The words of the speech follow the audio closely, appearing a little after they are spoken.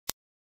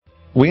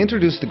We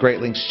introduced the Great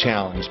Links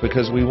Challenge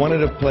because we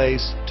wanted a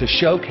place to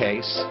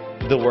showcase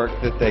the work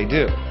that they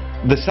do.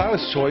 The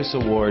Stylist Choice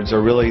Awards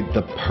are really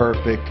the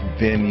perfect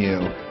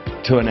venue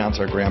to announce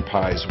our grand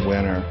prize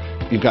winner.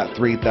 You've got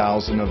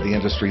 3,000 of the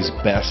industry's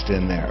best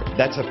in there.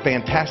 That's a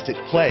fantastic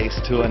place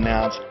to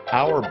announce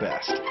our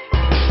best.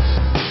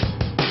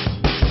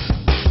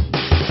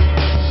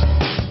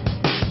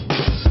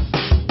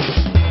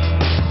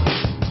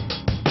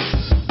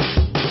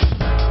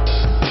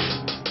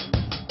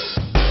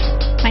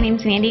 My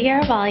name's Mandy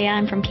Garavaglia.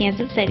 I'm from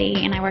Kansas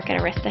City and I work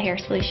at Arista Hair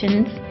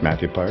Solutions.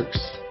 Matthew Parks.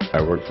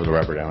 I work for the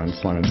Robert Allen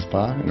Salon and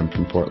Spa, and I'm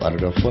from Fort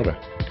Lauderdale, Florida.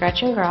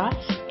 Gretchen Gross,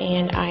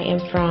 and I am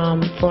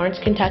from Florence,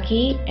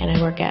 Kentucky, and I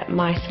work at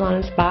My Salon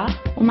and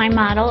Spa. Well, my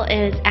model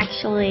is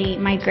actually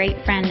my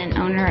great friend and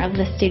owner of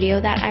the studio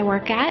that I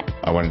work at.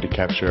 I wanted to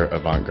capture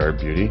avant-garde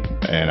beauty,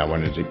 and I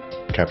wanted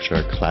to capture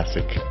a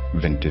classic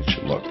vintage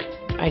look.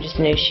 I just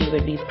knew she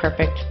would be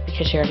perfect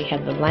because she already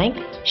had the length.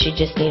 She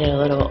just needed a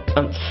little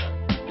oomph.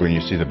 When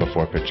you see the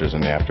before pictures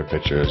and the after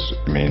pictures,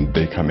 I mean,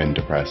 they come in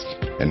depressed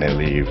and they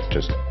leave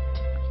just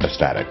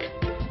ecstatic.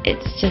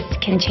 It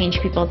just can change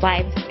people's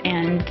lives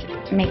and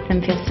make them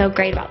feel so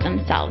great about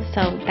themselves.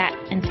 So that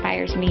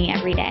inspires me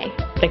every day.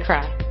 They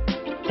cry.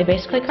 They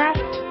basically cry.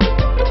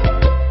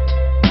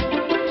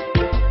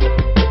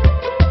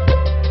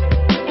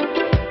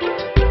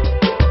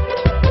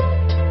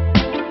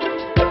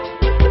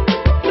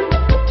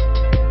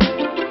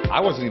 I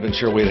wasn't even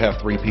sure we'd have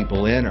 3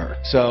 people in her.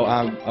 So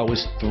I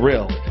was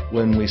thrilled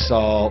when we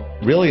saw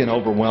really an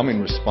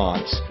overwhelming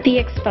response. The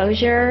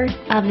exposure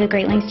of the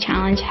Great Links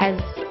Challenge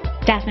has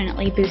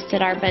definitely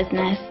boosted our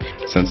business.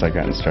 Since I've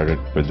gotten started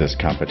with this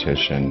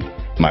competition,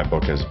 my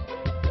book has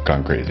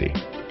gone crazy.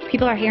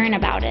 People are hearing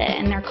about it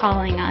and they're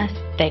calling us.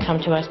 They come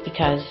to us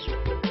because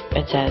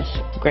it says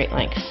Great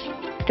Links.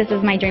 This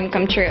is my dream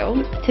come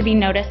true, to be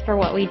noticed for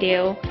what we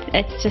do.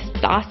 It's just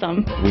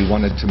awesome. We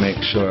wanted to make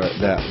sure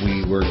that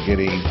we were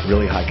getting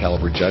really high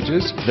caliber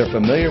judges. They're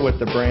familiar with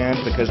the brand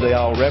because they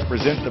all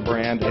represent the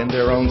brand in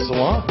their own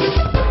salon.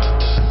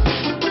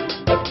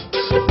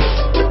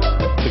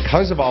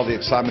 Because of all the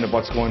excitement of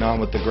what's going on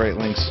with the Great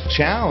Links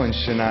Challenge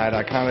tonight,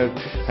 I kind of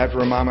have to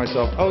remind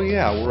myself, oh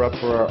yeah, we're up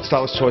for our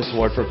Stylist Choice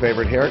Award for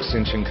Favorite Hair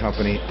Extension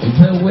Company.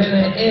 The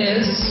winner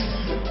is,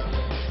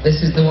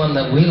 this is the one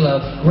that we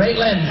love, Great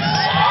Links.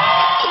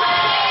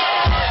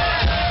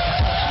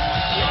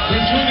 We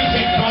truly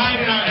take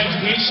pride in our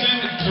education,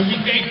 and we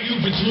thank you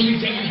for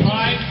truly taking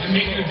pride and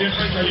making a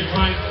difference on your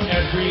clients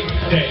every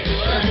day.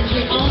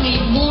 We all need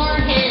more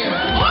hair.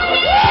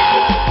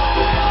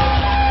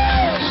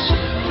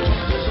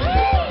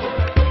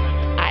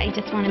 I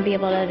just want to be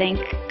able to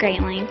thank Great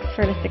Links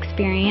for this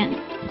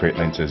experience. Great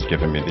Links has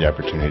given me the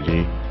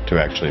opportunity to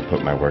actually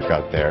put my work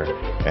out there,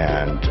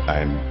 and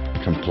I'm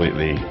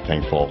completely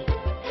thankful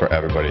for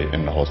everybody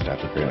in the whole staff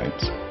of Great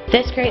Links.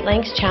 This Great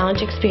Links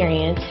Challenge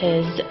experience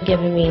has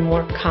given me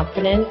more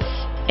confidence,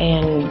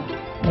 and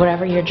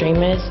whatever your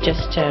dream is,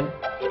 just to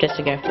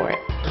go for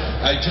it.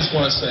 I just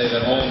want to say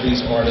that all of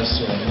these artists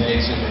are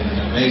amazing and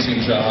an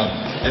amazing job,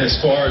 and as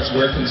far as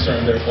we're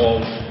concerned,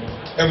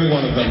 every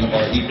one of them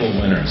are equal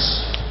winners.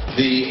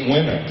 The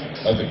winner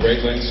of the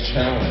Great Links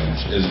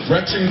Challenge is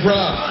Gretchen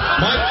Gross,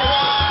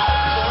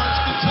 Florence,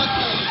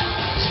 Kentucky.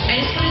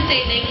 I just want to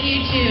say thank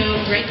you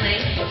to Great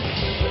Links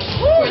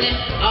for this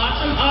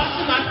awesome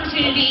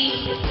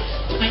opportunity.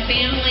 My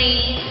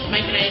family,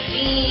 Mike and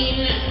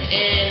Jean,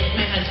 and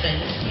my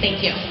husband.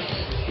 Thank you.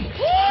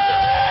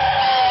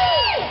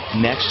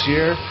 Next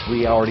year,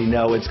 we already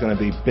know it's going to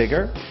be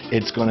bigger,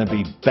 it's going to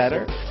be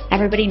better.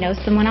 Everybody knows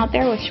someone out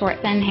there with short,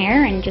 thin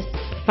hair, and just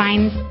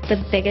find the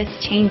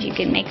biggest change you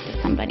can make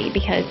to somebody,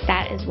 because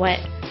that is what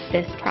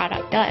this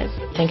product does.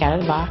 Think out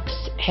of the box.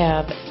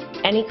 Have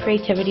any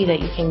creativity that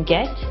you can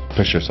get.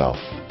 Push yourself.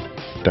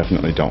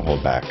 Definitely don't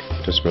hold back.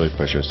 Just really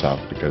push yourself,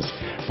 because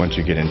once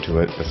you get into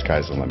it, the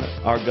sky's the limit.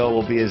 Our goal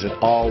will be, as it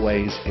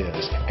always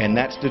is, and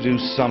that's to do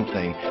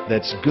something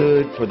that's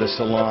good for the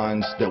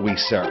salons that we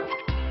serve.